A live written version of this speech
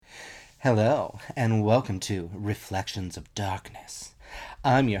Hello, and welcome to Reflections of Darkness.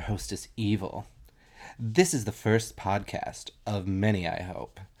 I'm your hostess, Evil. This is the first podcast of many, I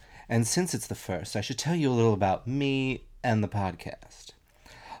hope. And since it's the first, I should tell you a little about me and the podcast.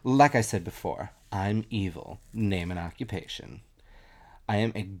 Like I said before, I'm Evil, name and occupation. I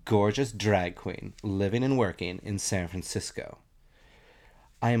am a gorgeous drag queen living and working in San Francisco.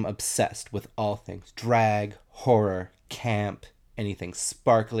 I am obsessed with all things drag, horror, camp, anything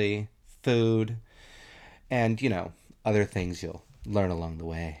sparkly, food, and, other things you'll learn along the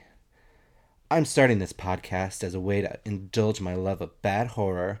way. I'm starting this podcast as a way to indulge my love of bad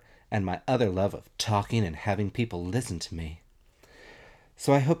horror and my other love of talking and having people listen to me.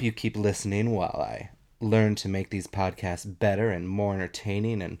 So I hope you keep listening while I learn to make these podcasts better and more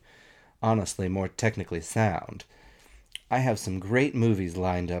entertaining and, honestly, more technically sound. I have some great movies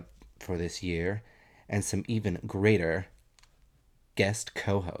lined up for this year and some even greater guest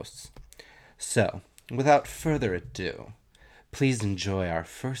co-hosts. So, without further ado, please enjoy our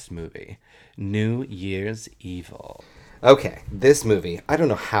first movie, New Year's Evil. Okay, this movie, I don't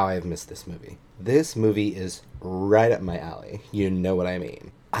know how I've missed this movie. This movie is right up my alley. You know what I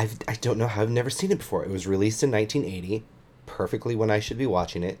mean. I don't know how I've never seen it before. It was released in 1980, perfectly when I should be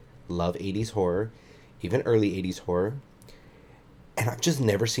watching it. Love 80s horror, even early 80s horror. And I've just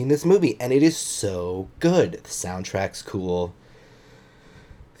never seen this movie, and it is so good. The soundtrack's cool.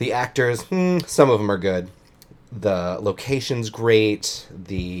 The actors, some of them are good. The location's great.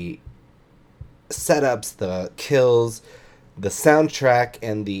 The setups, the kills, the soundtrack,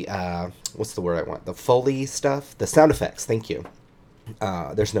 and the, what's the word I want? The Foley stuff? The sound effects, thank you.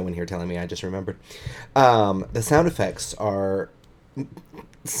 There's no one here telling me, I just remembered. The sound effects are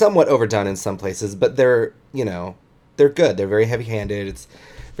somewhat overdone in some places, but they're good. They're very heavy-handed. It's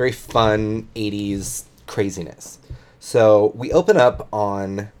very fun 80s craziness. So we open up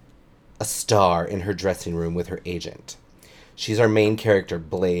on a star in her dressing room with her agent. She's our main character,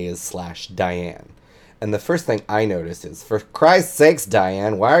 Blaze/Diane. And the first thing I notice is, for Christ's sakes,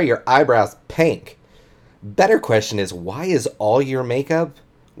 Diane, why are your eyebrows pink? Better question is, why is all your makeup?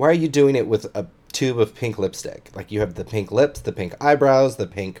 Why are you doing it with a tube of pink lipstick? Like, you have the pink lips, the pink eyebrows, the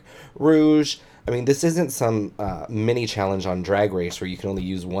pink rouge. I mean, this isn't some mini challenge on Drag Race where you can only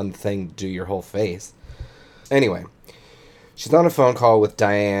use one thing to do your whole face. Anyway, she's on a phone call with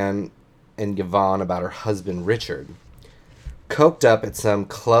Diane and Yvonne about her husband, Richard. Coked up at some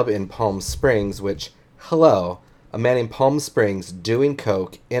club in Palm Springs, which, hello, a man in Palm Springs doing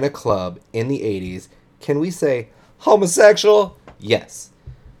coke in a club in the 80s, can we say homosexual? Yes.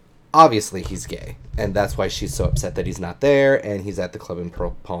 Obviously he's gay, and that's why she's so upset that he's not there, and he's at the club in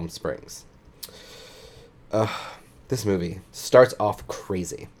Palm Springs. This movie starts off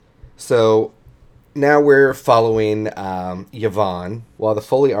crazy. So now we're following Yvonne while the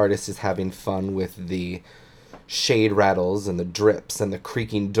Foley artist is having fun with the shade rattles and the drips and the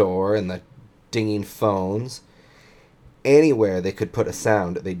creaking door and the dinging phones. Anywhere they could put a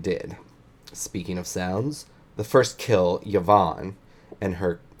sound, they did. Speaking of sounds, the first kill, Yvonne, and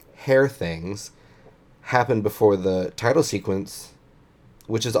her hair things happened before the title sequence,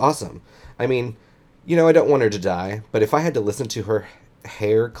 which is awesome. I mean, I don't want her to die, but if I had to listen to her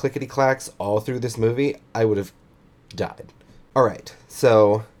hair clickety-clacks all through this movie, I would have died. Alright,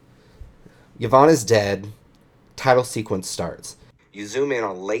 so Yvonne is dead. Title sequence starts. You zoom in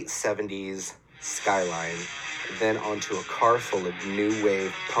on late 70s skyline, then onto a car full of new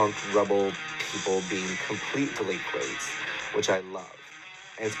wave punk rubble people being complete delinquents, which I love.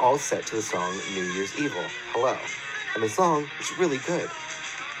 And it's all set to the song New Year's Evil, Hello. And the song is really good.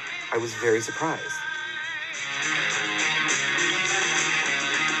 I was very surprised.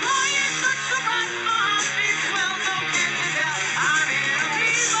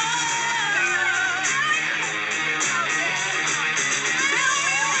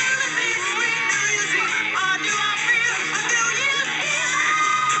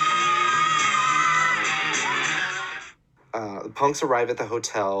 The punks arrive at the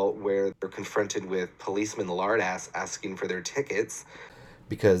hotel where they're confronted with policeman Lardass asking for their tickets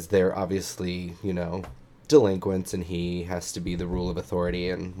because they're obviously, delinquents and he has to be the rule of authority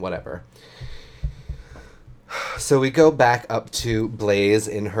and whatever. So we go back up to Blaze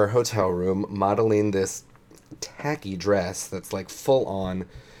in her hotel room modeling this tacky dress that's like full on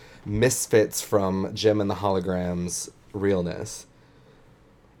misfits from Jem and the Holograms realness.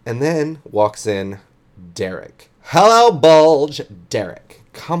 And then walks in Derek. Hello, Bulge! Derek.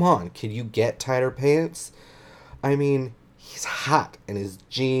 Come on, can you get tighter pants? I mean, he's hot in his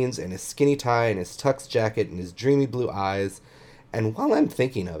jeans and his skinny tie and his tux jacket and his dreamy blue eyes. And while I'm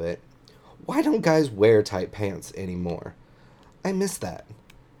thinking of it, why don't guys wear tight pants anymore? I miss that.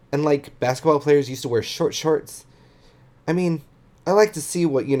 And like basketball players used to wear short shorts. I mean, I like to see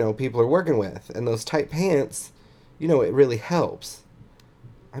what, people are working with. And those tight pants, it really helps.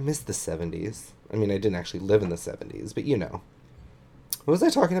 I miss the 70s. I mean, I didn't actually live in the 70s, but What was I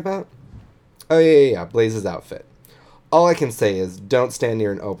talking about? Oh, yeah. Blaze's outfit. All I can say is don't stand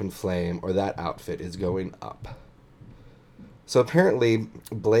near an open flame or that outfit is going up. So apparently,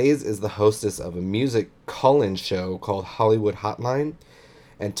 Blaze is the hostess of a music call-in show called Hollywood Hotline,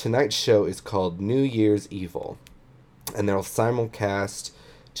 and tonight's show is called New Year's Evil. And they'll simulcast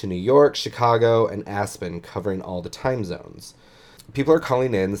to New York, Chicago, and Aspen, covering all the time zones. People are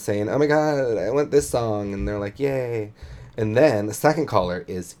calling in saying, oh my god, I want this song, and they're like, yay. And then the second caller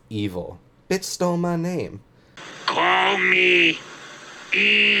is Evil. Bitch stole my name. Call me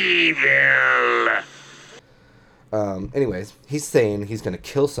Evil. Anyways, he's saying he's going to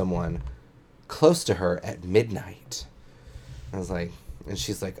kill someone close to her at midnight. I was like, and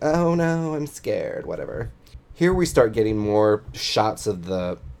she's like, oh no, I'm scared, whatever. Here we start getting more shots of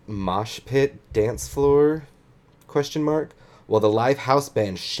the mosh pit dance floor, ? While the live house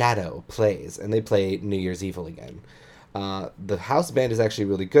band Shadow plays, and they play New Year's Evil again. The house band is actually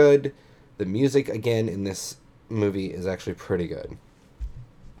really good. The music, again, in this movie is actually pretty good.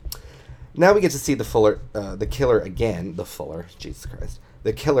 Now we get to see the killer again, the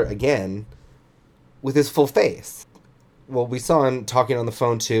killer again with his full face. Well, we saw him talking on the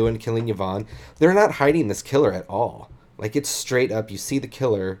phone too and killing Yvonne. They're not hiding this killer at all. Like, it's straight up, you see the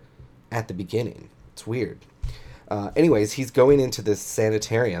killer at the beginning. It's weird. Anyways, he's going into this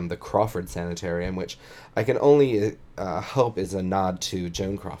sanitarium, the Crawford Sanitarium, which I can only hope is a nod to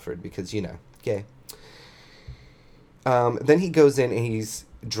Joan Crawford, because, gay. Then he goes in and he's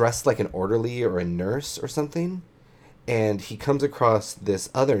dressed like an orderly or a nurse or something, and he comes across this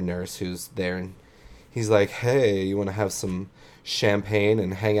other nurse who's there, and he's like, hey, you want to have some champagne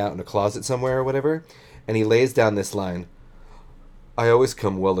and hang out in a closet somewhere or whatever? And he lays down this line, I always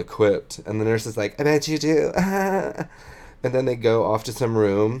come well equipped. And the nurse is like, I bet you do. And then they go off to some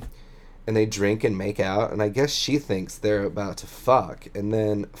room and they drink and make out, and I guess she thinks they're about to fuck. And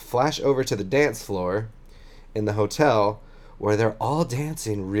then flash over to the dance floor in the hotel where they're all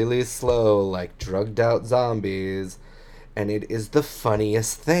dancing really slow like drugged out zombies, and it is the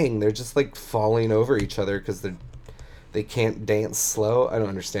funniest thing. They're just like falling over each other because they can't dance slow. I don't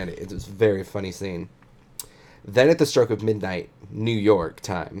understand it. It's a very funny scene. Then at the stroke of midnight, New York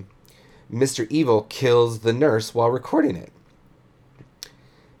time, Mr. Evil kills the nurse while recording it.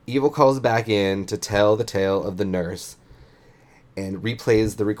 Evil calls back in to tell the tale of the nurse and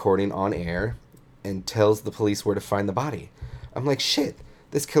replays the recording on air and tells the police where to find the body. I'm like, shit,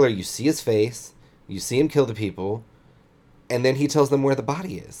 this killer, you see his face, you see him kill the people, and then he tells them where the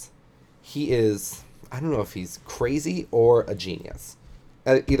body is. He is, I don't know if he's crazy or a genius.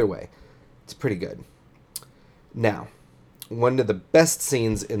 Either way, it's pretty good. Now, one of the best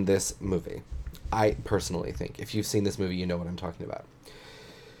scenes in this movie, I personally think. If you've seen this movie, you know what I'm talking about.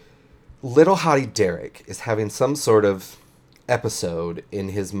 Little Hottie Derek is having some sort of episode in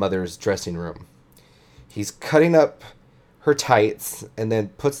his mother's dressing room. He's cutting up her tights and then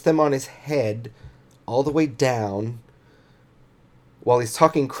puts them on his head all the way down while he's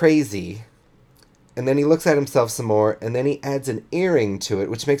talking crazy. And then he looks at himself some more, and then he adds an earring to it,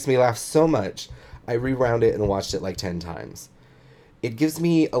 which makes me laugh so much. I rewound it and watched it like 10 times. It gives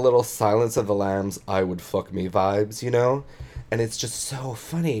me a little Silence of the Lambs, I would fuck me vibes, And it's just so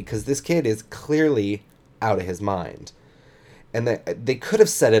funny because this kid is clearly out of his mind. And they could have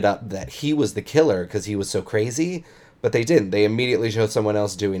set it up that he was the killer because he was so crazy, but they didn't. They immediately showed someone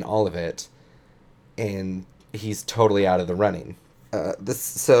else doing all of it, and he's totally out of the running.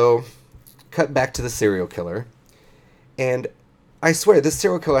 So, cut back to the serial killer, and I swear this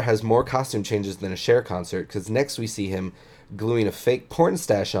serial killer has more costume changes than a Cher concert, because next we see him gluing a fake porn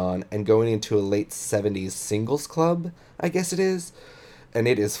stash on and going into a late 70s singles club, I guess it is. And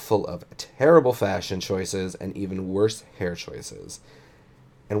it is full of terrible fashion choices and even worse hair choices.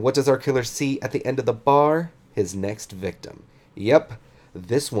 And what does our killer see at the end of the bar? His next victim. Yep,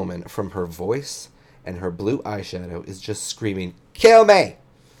 this woman, from her voice and her blue eyeshadow, is just screaming, "Kill me!"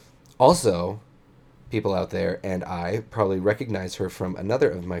 Also, people out there and I probably recognize her from another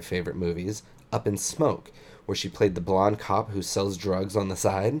of my favorite movies, Up in Smoke, where she played the blonde cop who sells drugs on the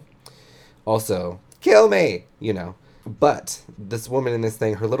side. Also, kill me! But this woman in this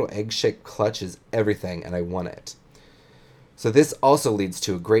thing, her little egg-shaped clutch is everything, and I want it. So this also leads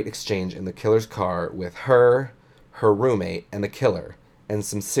to a great exchange in the killer's car with her roommate, and the killer, and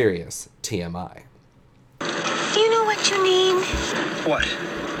some serious TMI. Do you know what you need? What?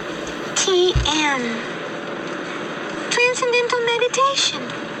 TM. Transcendental meditation.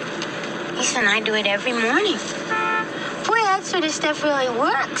 Lisa and I do it every morning. Boy, that sort of stuff really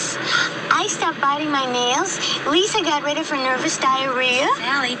works. I stopped biting my nails. Lisa got rid of her nervous diarrhea.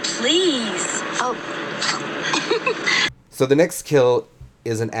 Sally, please. Oh. So the next kill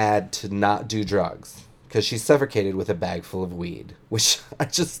is an ad to not do drugs, because she's suffocated with a bag full of weed, which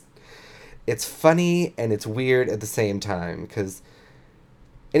it's funny and it's weird at the same time, because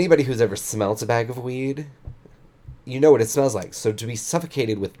anybody who's ever smelt a bag of weed, you know what it smells like. So to be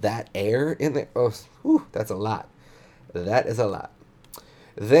suffocated with that air in there, oh, whew, that's a lot. That is a lot.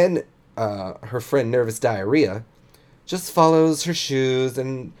 Then her friend Nervous Diarrhea just follows her shoes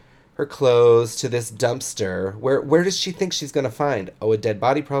and her clothes to this dumpster. Where does she think she's going to find? Oh, a dead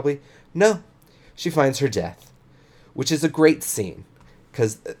body probably? No. She finds her death, which is a great scene,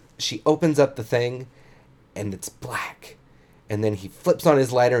 because she opens up the thing and it's black. And then he flips on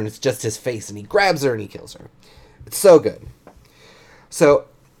his lighter and it's just his face, and he grabs her and he kills her. It's so good. So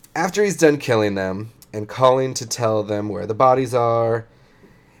after he's done killing them and calling to tell them where the bodies are,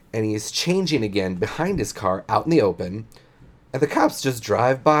 and he's changing again behind his car out in the open, and the cops just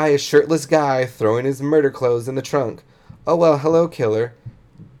drive by a shirtless guy throwing his murder clothes in the trunk. Oh, well, hello, killer.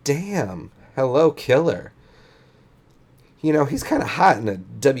 Damn, hello, killer. You know, he's kind of hot in a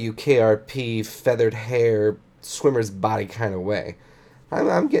WKRP feathered hair, swimmer's body kind of way.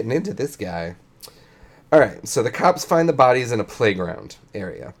 I'm getting into this guy. Alright, so the cops find the bodies in a playground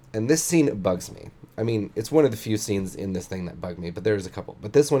area, and this scene bugs me. I mean, it's one of the few scenes in this thing that bug me, but there's a couple.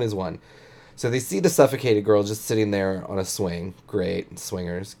 But this one is one. So they see the suffocated girl just sitting there on a swing. Great,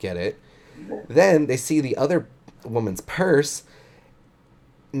 swingers, get it. Then they see the other woman's purse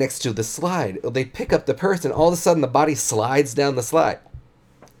next to the slide. They pick up the purse, and all of a sudden the body slides down the slide.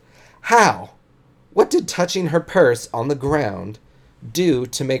 How? What did touching her purse on the ground do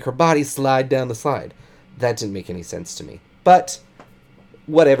to make her body slide down the slide? That didn't make any sense to me. But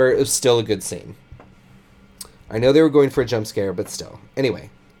whatever, it was still a good scene. I know they were going for a jump scare, but still. Anyway,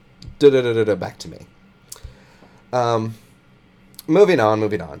 back to me. Moving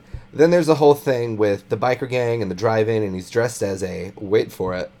on. Then there's a whole thing with the biker gang and the drive-in, and he's dressed as wait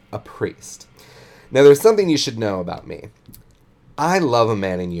for it, a priest. Now, there's something you should know about me. I love a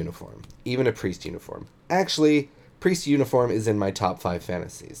man in uniform, even a priest uniform. Actually, priest uniform is in my top 5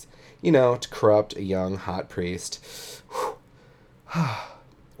 fantasies. You know, to corrupt a young, hot priest. What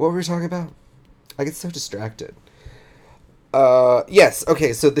were we talking about? I get so distracted. Yes,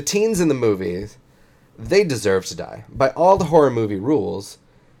 okay, so the teens in the movies, they deserve to die. By all the horror movie rules,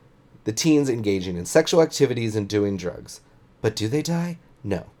 the teens engaging in sexual activities and doing drugs. But do they die?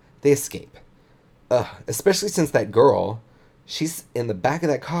 No. They escape. Especially since that girl, she's in the back of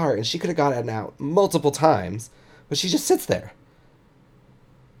that car, and she could have gotten out multiple times, but she just sits there.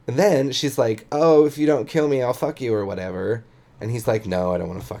 And then she's like, oh, if you don't kill me, I'll fuck you or whatever. And he's like, no, I don't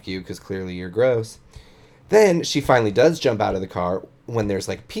want to fuck you because clearly you're gross. Then she finally does jump out of the car when there's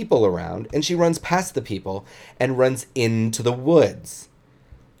like people around, and she runs past the people and runs into the woods.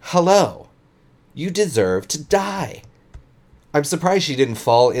 Hello. You deserve to die. I'm surprised she didn't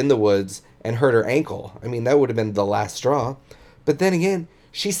fall in the woods and hurt her ankle. I mean, that would have been the last straw. But then again,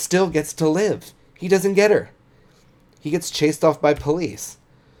 she still gets to live. He doesn't get her. He gets chased off by police.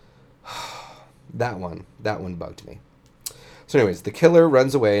 That one bugged me. So anyways, the killer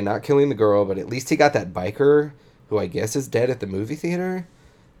runs away, not killing the girl, but at least he got that biker, who I guess is dead at the movie theater.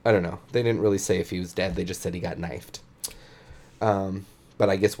 I don't know. They didn't really say if he was dead. They just said he got knifed. But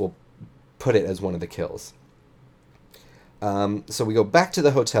I guess we'll put it as one of the kills. So we go back to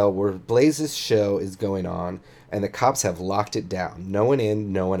the hotel where Blaze's show is going on, and the cops have locked it down. No one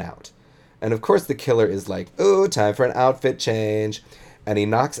in, no one out. And of course the killer is like, oh, time for an outfit change. And he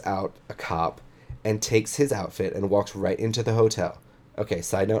knocks out a cop and takes his outfit and walks right into the hotel. Okay,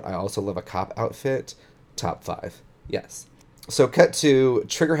 side note, I also love a cop outfit. Top 5. Yes. So cut to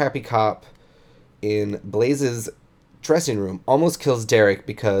Trigger Happy Cop in Blaze's dressing room. Almost kills Derek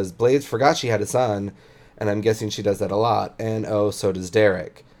because Blaze forgot she had a son, and I'm guessing she does that a lot. And oh, so does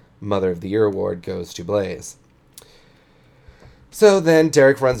Derek. Mother of the Year award goes to Blaze. So then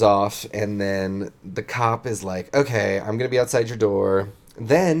Derek runs off, and then the cop is like, okay, I'm going to be outside your door.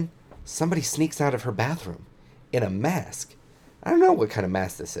 Then somebody sneaks out of her bathroom in a mask. I don't know what kind of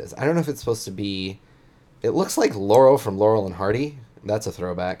mask this is. I don't know if it's supposed to be... It looks like Laurel from Laurel and Hardy. That's a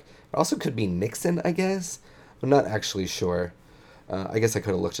throwback. It also could be Nixon, I guess. I'm not actually sure. I guess I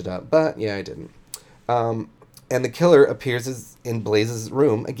could have looked it up, but yeah, I didn't. And the killer appears in Blaze's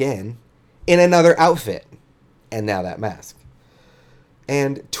room again in another outfit. And now that mask.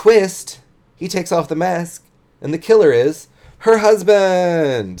 And twist, he takes off the mask, and the killer is her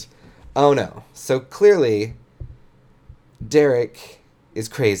husband. Oh no. So clearly, Derek is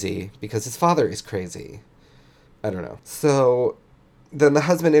crazy because his father is crazy. I don't know. So then the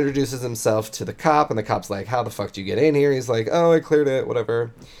husband introduces himself to the cop, and the cop's like, how the fuck do you get in here? He's like, oh, I cleared it,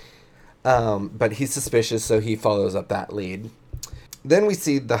 whatever. But he's suspicious, so he follows up that lead. Then we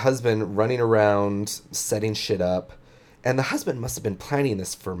see the husband running around, setting shit up, and the husband must have been planning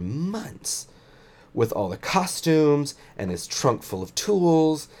this for months, with all the costumes and his trunk full of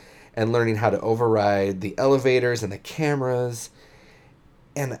tools, and learning how to override the elevators and the cameras.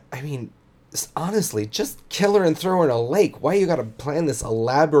 And, I mean, honestly, just kill her and throw her in a lake. Why you gotta plan this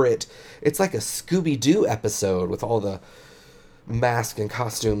elaborate... It's like a Scooby-Doo episode with all the mask and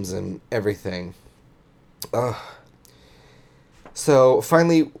costumes and everything. Ugh. So,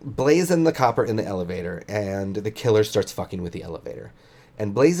 finally, Blaze and the cop are in the elevator, and the killer starts fucking with the elevator.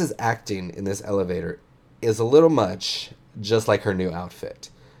 And Blaze's acting in this elevator is a little much, just like her new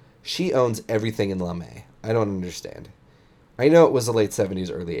outfit. She owns everything in LeMay. I don't understand. I know it was the late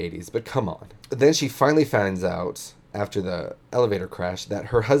 70s, early 80s, but come on. Then she finally finds out, after the elevator crash, that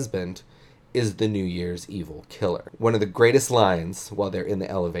her husband is the New Year's Evil killer. One of the greatest lines while they're in the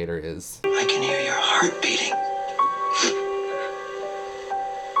elevator is, I can hear your heart beating.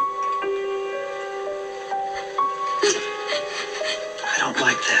 I don't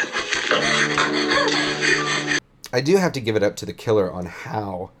like that. I do have to give it up to the killer on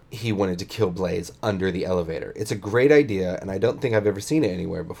how he wanted to kill Blaze under the elevator. It's a great idea, and I don't think I've ever seen it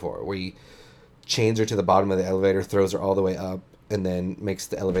anywhere before, where he chains her to the bottom of the elevator, throws her all the way up, and then makes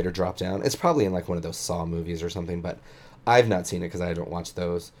the elevator drop down. It's probably in like one of those Saw movies or something, but I've not seen it because I don't watch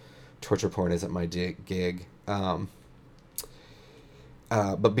those. Torture porn isn't my gig. But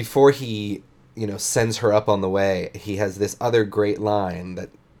before he, sends her up on the way, he has this other great line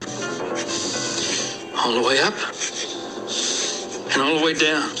that... All the way up and all the way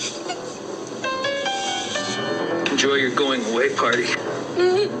down. Enjoy your going away party.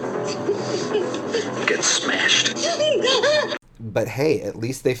 Get smashed. But hey, at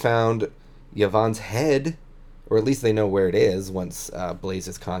least they found Yvonne's head, or at least they know where it is once Blaze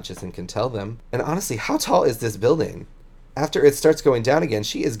is conscious and can tell them. And honestly, how tall is this building? After it starts going down again,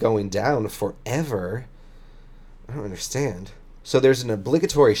 she is going down forever. I don't understand. So there's an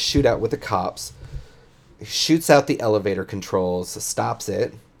obligatory shootout with the cops. He shoots out the elevator controls, stops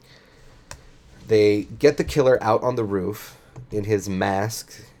it. They get the killer out on the roof in his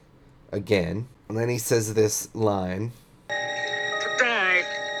mask again. And then he says this line. To die,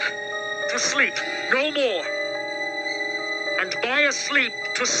 to sleep, no more. And by a sleep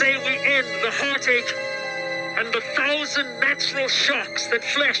to say we end the heartache and the 1,000 natural shocks that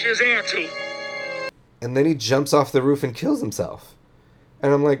flesh is heir to. And then he jumps off the roof and kills himself.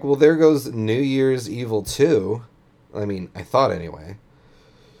 And I'm like, well, there goes New Year's Evil 2. I mean, I thought anyway.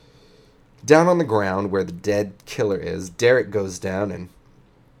 Down on the ground where the dead killer is, Derek goes down and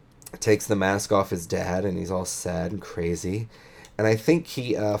takes the mask off his dad, and he's all sad and crazy. And I think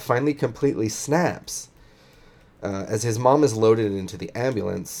he finally completely snaps. As his mom is loaded into the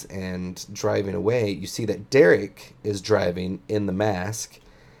ambulance and driving away, you see that Derek is driving in the mask,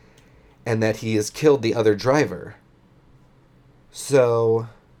 and that he has killed the other driver. So,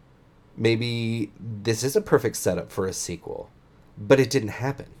 maybe this is a perfect setup for a sequel. But it didn't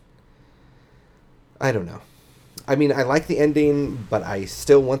happen. I don't know. I mean, I like the ending, but I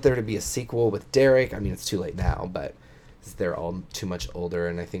still want there to be a sequel with Derek. I mean, it's too late now, but they're all too much older,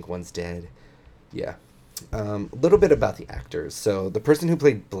 and I think one's dead. Yeah. A little bit about the actors. So, the person who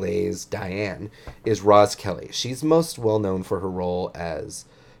played Blaze, Diane, is Roz Kelly. She's most well known for her role as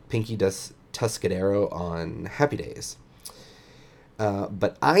Pinky Tuscadero on Happy Days.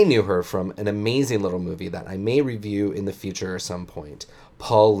 But I knew her from an amazing little movie that I may review in the future at some point.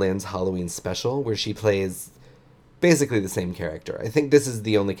 Paul Lynde's Halloween Special, where she plays basically the same character. I think this is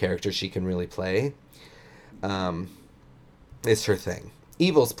the only character she can really play. It's her thing.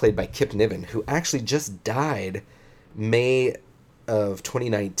 Evil's played by Kip Niven, who actually just died May of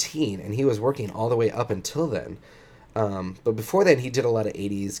 2019, and he was working all the way up until then. But before then, he did a lot of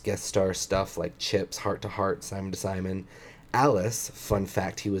 80s guest star stuff like Chips, Heart to Heart, Simon to Simon. Alice, fun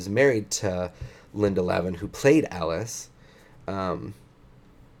fact, he was married to Linda Lavin, who played Alice.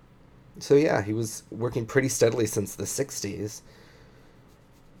 So yeah, he was working pretty steadily since the 60s.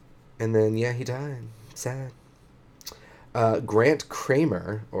 And then, yeah, he died. Sad. Grant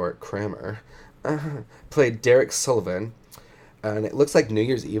Kramer, played Derek Sullivan. And it looks like New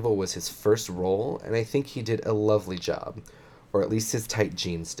Year's Evil was his first role, and I think he did a lovely job. Or at least his tight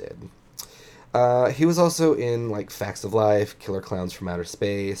jeans did. He was also in, like, Facts of Life, Killer Clowns from Outer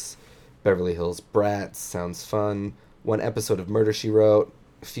Space, Beverly Hills Brats, sounds fun, one episode of Murder, She Wrote,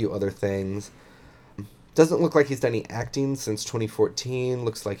 a few other things. Doesn't look like he's done any acting since 2014.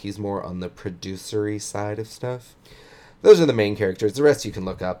 Looks like he's more on the producery side of stuff. Those are the main characters. The rest you can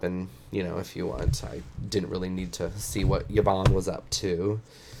look up and, if you want. I didn't really need to see what Yvonne was up to.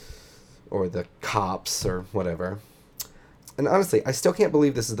 Or the cops or whatever. And honestly, I still can't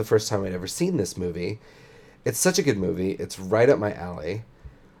believe this is the first time I'd ever seen this movie. It's such a good movie. It's right up my alley.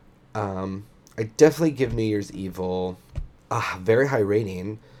 I definitely give New Year's Evil a very high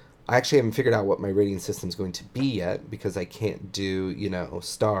rating. I actually haven't figured out what my rating system's going to be yet because I can't do,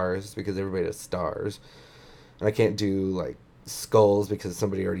 stars because everybody does stars. And I can't do, skulls because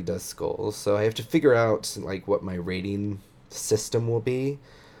somebody already does skulls. So I have to figure out, what my rating system will be.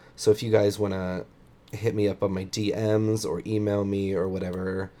 So if you guys want to hit me up on my DMs or email me or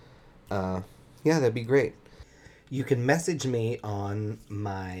whatever, that'd be great. You can message me on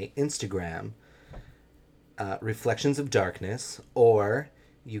my Instagram, Reflections of Darkness, or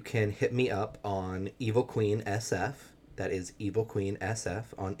you can hit me up on Evil Queen SF. That is Evil Queen SF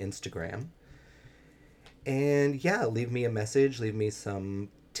on Instagram. And leave me a message. Leave me some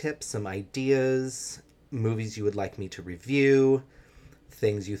tips, some ideas, movies you would like me to review,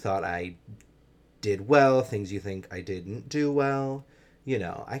 things you thought I did well, things you think I didn't do well.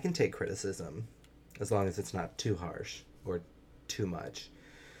 I can take criticism as long as it's not too harsh or too much.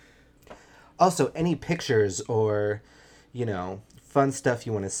 Also, any pictures or, fun stuff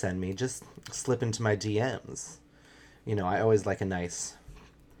you want to send me, just slip into my DMs. I always like a nice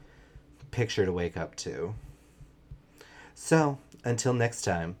picture to wake up to. So, until next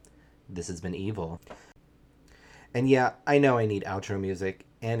time, this has been Evil. And I know I need outro music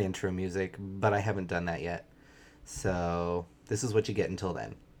and intro music, but I haven't done that yet. So, this is what you get until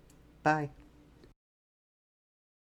then. Bye.